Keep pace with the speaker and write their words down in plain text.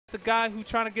the guy who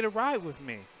trying to get a ride with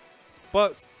me,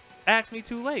 but asked me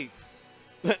too late.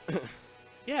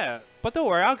 Yeah, but don't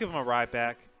worry, I'll give him a ride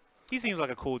back. He seems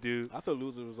like a cool dude. I thought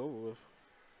loser was over with.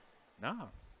 Nah,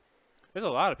 there's a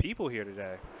lot of people here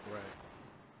today. Right.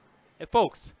 And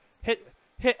folks, hit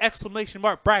exclamation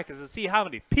mark brackets and see how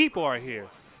many people are here,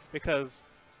 because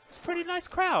it's a pretty nice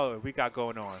crowd we got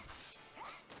going on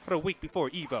for the week before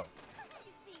Evo.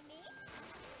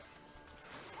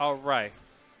 All right,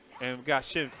 and we got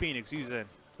Shin Phoenix using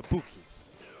Ibuki.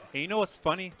 And you know what's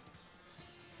funny,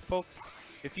 folks?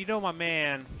 If you know my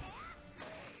man,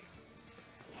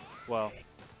 well,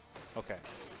 okay.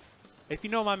 If you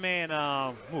know my man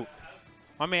Mook,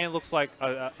 my man looks like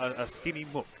a skinny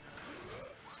Mook.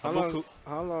 How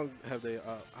long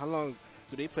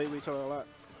do they play with each other a lot?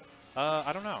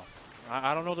 I don't know.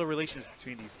 I don't know the relations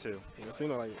between these two. Yeah, it seems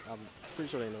like I'm pretty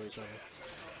sure they know each other.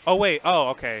 Oh wait. Oh,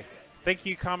 okay. Thank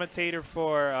you, commentator,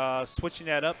 for switching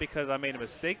that up because I made a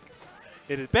mistake.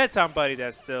 It is Bedtimebuddy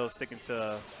that's still sticking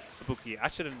to Ibuki. I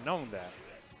should have known that.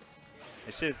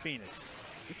 It should Phoenix.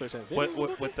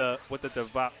 With the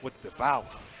devour.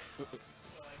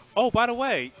 Oh, by the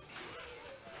way,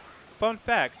 fun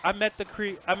fact: I met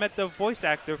the voice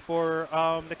actor for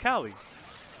Necalli.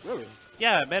 Really?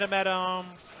 Yeah, I met him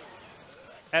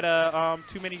at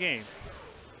Too Many Games,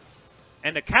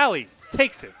 and Necalli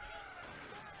takes it.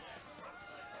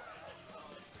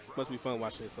 Must be fun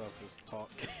watching yourself just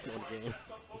talk on the game.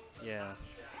 Yeah,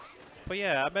 but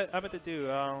yeah, I met the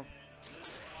dude.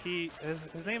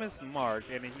 His name is Mark,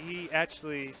 and he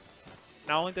actually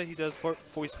not only does he does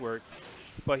voice work,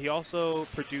 but he also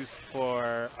produced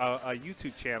for a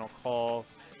YouTube channel called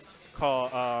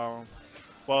a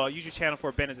YouTube channel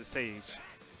for Ben and the Sage,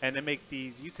 and they make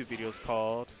these YouTube videos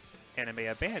called Anime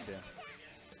Abandon.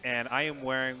 And I am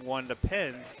wearing one of the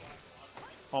pins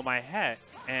on my hat,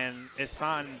 and it's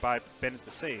signed by Ben and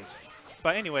the Sage.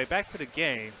 But anyway, back to the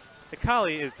game.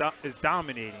 Necalli is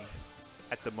dominating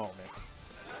at the moment.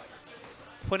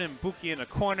 Putting Ibuki in a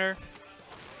corner,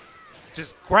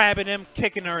 just grabbing him,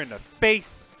 kicking her in the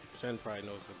face. Shin probably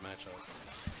knows the matchup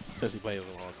since he played it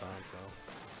a long time. So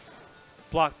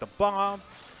block the bombs.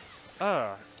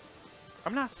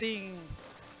 I'm not seeing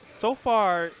so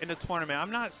far in the tournament.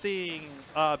 I'm not seeing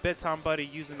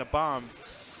Bedtimebuddy using the bombs.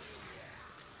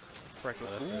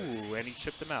 Ooh, and he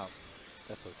chipped them out.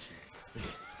 That's so cheap.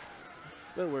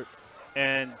 That works.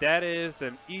 And that is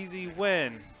an easy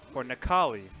win for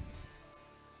Necalli.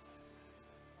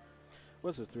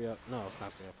 What's this, 3 out? No, it's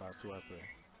not 3 out 5. It's 2 out 3.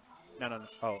 No.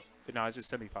 Oh, no, it's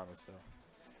just semifinals. So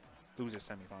loser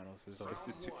semifinals. It's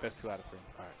best 2 out of 3.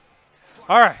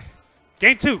 All right.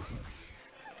 Game 2.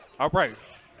 All right.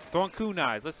 Throwing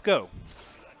kunais. Let's go.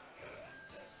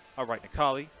 All right,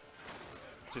 Necalli.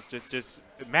 Just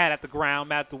mad at the ground,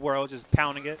 mad at the world, just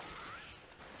pounding it.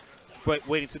 But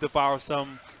waiting to devour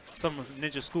some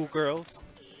ninja schoolgirls.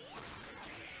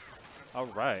 All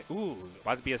right. Ooh,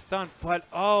 about to be a stun, but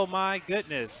oh my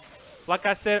goodness. Like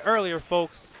I said earlier,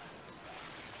 folks,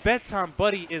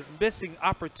 Bedtimebuddy is missing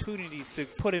opportunities to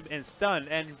put him in stun,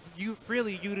 and you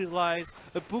really utilize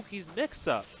Ibuki's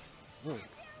mix-ups.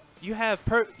 You have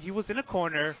he was in a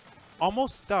corner,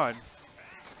 almost stunned,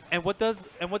 and what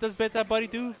does Bedtimebuddy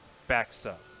do? Backs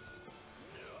up.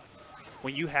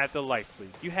 When you have the life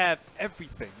lead, you have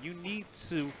everything. You need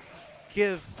to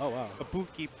give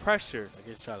Ibuki pressure,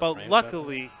 but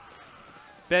luckily,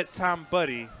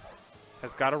 Bedtimebuddy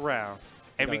has got around,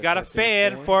 and we got a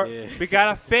fan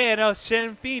of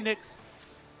Shin Phoenix,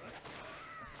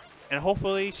 and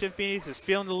hopefully Shin Phoenix is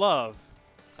feeling the love.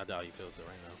 I doubt he feels it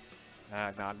right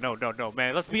now. No,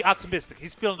 man. Let's be optimistic.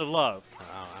 He's feeling the love.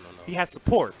 I don't know. He has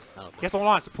support. He has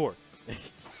online support.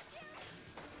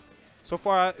 So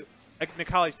far,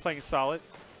 Necalli's playing solid.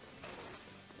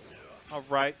 All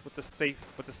right, with the safe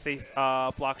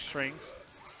block strings,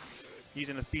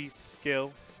 using the feast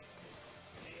skill.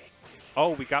 Oh,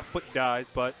 we got foot dives,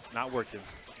 but not working.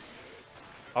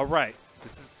 All right,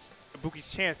 this is Ibuki's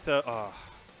chance to.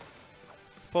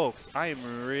 Folks, I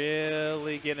am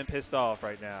really getting pissed off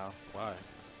right now. Why?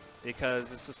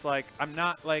 Because it's just like I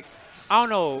don't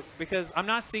know, because I'm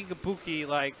not seeing Ibuki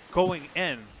like going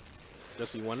in.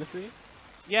 Just you want to see?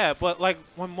 Yeah, but like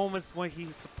moments when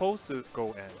he's supposed to go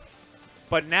in.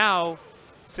 But now,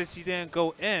 since he didn't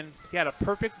go in, he had a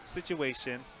perfect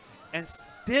situation and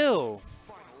still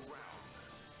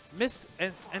miss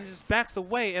and just backs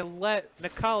away and let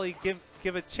Necalli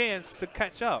give a chance to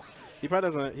catch up. He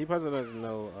probably doesn't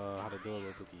know how to deal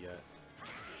with Ibuki yet.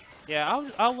 Yeah,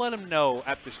 I'll let him know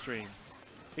after stream,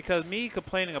 because me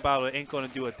complaining about it ain't gonna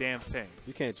do a damn thing.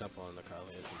 You can't jump on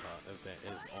Necalli. It's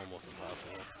almost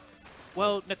impossible.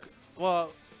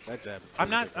 Well, That jab is I'm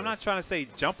not trying to say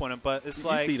jump on him, but it's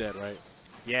like you see that, right?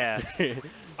 Yeah.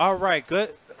 All right, good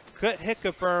hit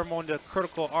confirm on the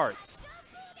critical arts.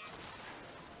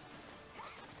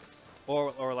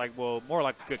 Or like, well, more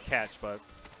like a good catch, but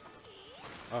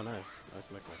oh, nice. That's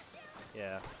nice.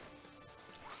 Yeah.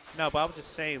 No, but I was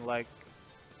just saying, like,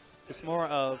 it's more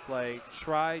of like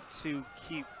try to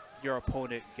keep your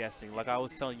opponent guessing. Like I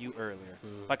was telling you earlier,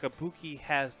 like Ibuki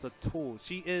has the tools.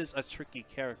 She is a tricky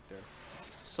character,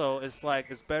 so it's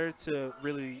like it's better to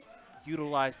really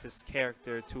utilize this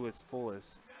character to its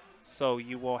fullest, so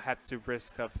you won't have to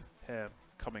risk of him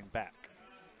coming back.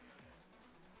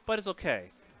 But it's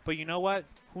okay. But you know what?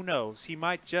 Who knows? He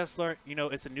might just learn. You know,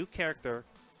 it's a new character.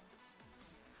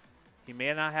 He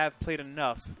may not have played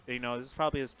enough. You know, this is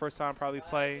probably his first time probably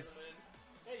playing.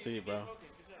 See you, bro.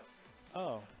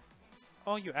 Oh.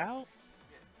 Oh, you out?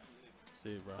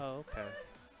 See you, bro. Oh,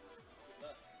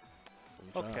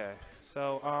 okay. Okay.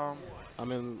 So,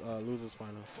 I'm in losers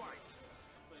final.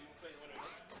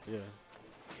 Yeah.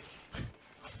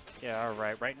 Yeah, all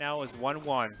right. Right now it's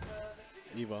 1-1.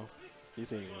 Evo. You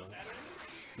seen Evo.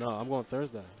 No, I'm going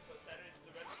Thursday.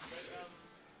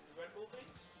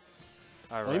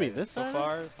 All right. Oh, you mean this so Saturday?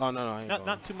 far? Oh, no, I ain't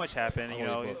not too much happened. You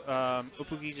know,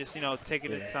 Ibuki just, you know, taking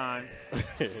his time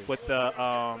with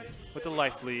the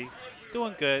life league.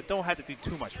 Doing good. Don't have to do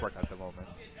too much work at the moment.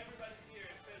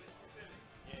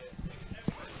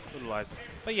 Utilize it.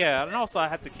 But yeah, and also I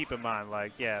have to keep in mind,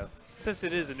 like, yeah, since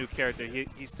it is a new character,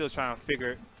 he's still trying to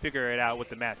figure it out with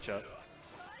the matchup.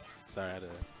 Sorry, I had to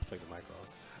take the mic off.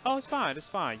 Oh, it's fine. It's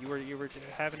fine. You were just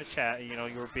having a chat, and, you know,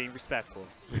 you were being respectful.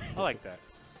 I like that.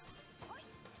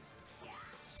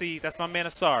 See, that's my man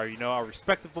Asar, you know, a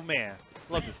respectable man.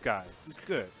 Love this guy. He's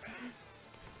good.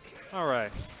 All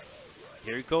right.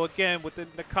 Here we go again with the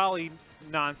Necalli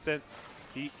nonsense.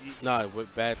 Nah,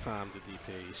 with bad time to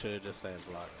DP. He should have just said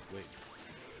block. Wait.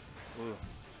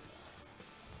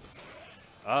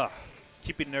 Ooh.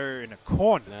 Keeping her in a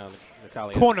corner. Now,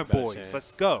 Necalli corner boys,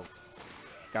 let's go.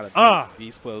 Got a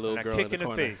beast put a little girl kick in the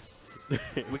corner. Face.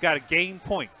 We got a game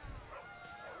point.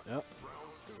 Yep.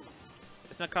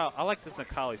 It's Necalli. I like this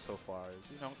Necalli so far. Is,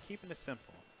 you know, keeping it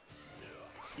simple.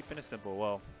 Keeping it simple.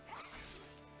 Well,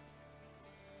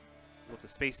 with the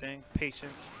spacing,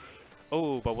 patience.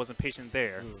 Oh, but wasn't patient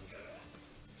there.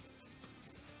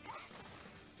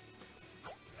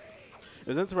 It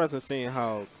was interesting seeing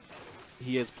how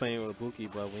he is playing with Ibuki,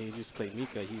 but when he used to play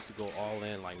Mika, he used to go all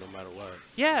in, like, no matter what.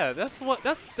 Yeah, that's what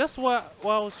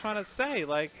I was trying to say.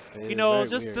 Like, you know,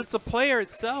 just the player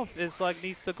itself is like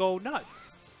needs to go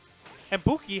nuts, and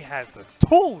Ibuki has the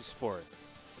tools for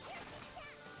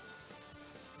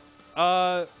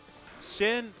it.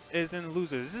 Shin is in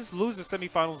losers. This is loser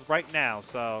semifinals right now,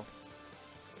 so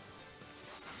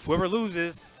whoever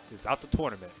loses is out the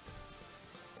tournament.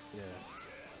 Yeah.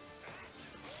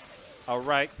 All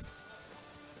right.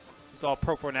 It's all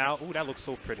purple now. Ooh, that looks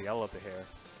so pretty. I love the hair.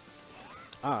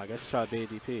 I guess you try to be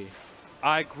ADP.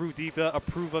 I Grew Diva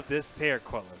approve of this hair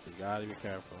color. You gotta be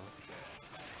careful.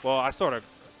 Well, I sort of.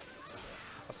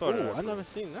 Ooh, I've never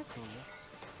seen that one.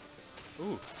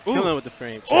 Ooh. Kill him with the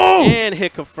frame. Ooh. And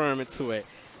hit confirm into it.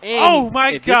 And oh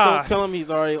my if God! Don't kill him. He's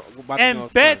already about to go. And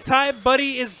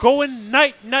Bedtimebuddy is going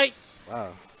night.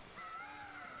 Wow.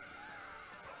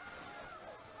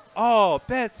 Oh,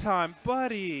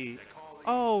 Bedtimebuddy.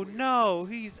 Oh no,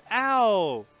 he's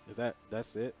out. Is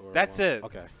that's it? Or that's it.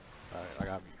 Okay. All right, I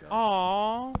got you.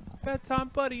 Aw,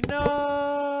 Bedtimebuddy, no.